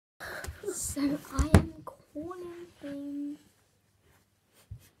So I am calling him.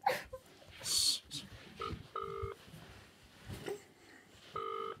 Shh.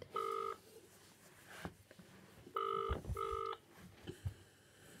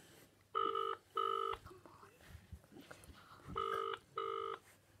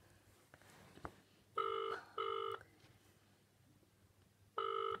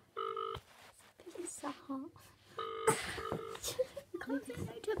 Pizza Hut. Can't say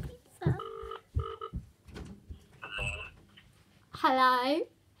no to pizza. Hello,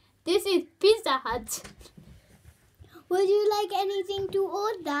 this is Pizza Hut. Would you like anything to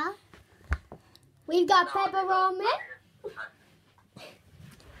order? We've got pepperoni. I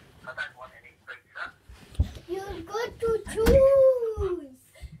don't want any pizza. You got to choose.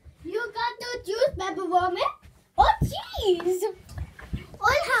 You got to choose pepperoni or cheese.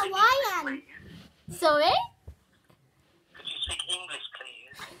 All Hawaiian. Sorry? Could you speak English,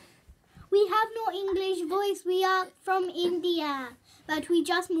 please? We have no English voice. We are from India, but we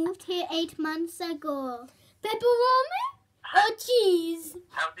just moved here 8 months ago. Pepperoni or cheese?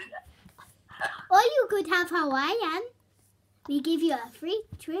 How did... Or you could have Hawaiian. We give you a free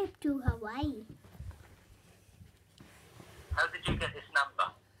trip to Hawaii. How did you get this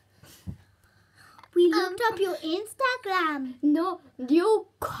number? We looked up your Instagram. No, you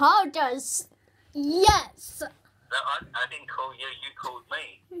called us. Yes. No, I didn't call you. You called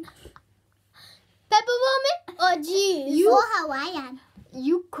me. Pepperoni or cheese? Or Hawaiian.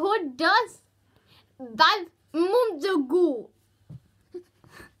 You called us 5 months ago.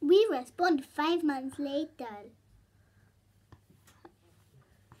 We respond 5 months later.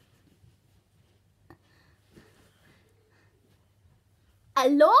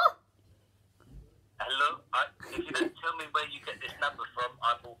 Hello? Hello? If you don't tell me where you get this number from,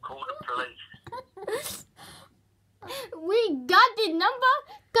 I will call the police. We got the number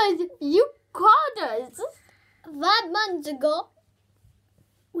because you called us 5 months ago.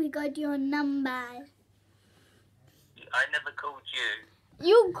 We got your number. I never called you.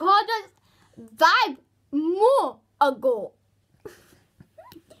 You called us 5 more ago.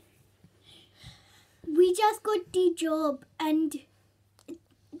 We just got the job and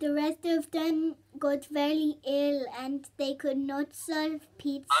the rest of them got very ill and they could not serve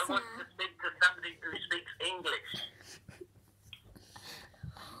pizza. I want to speak to somebody who speaks English.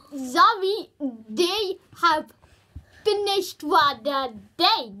 Sorry, they have finished for the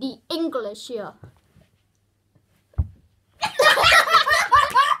day, the English here.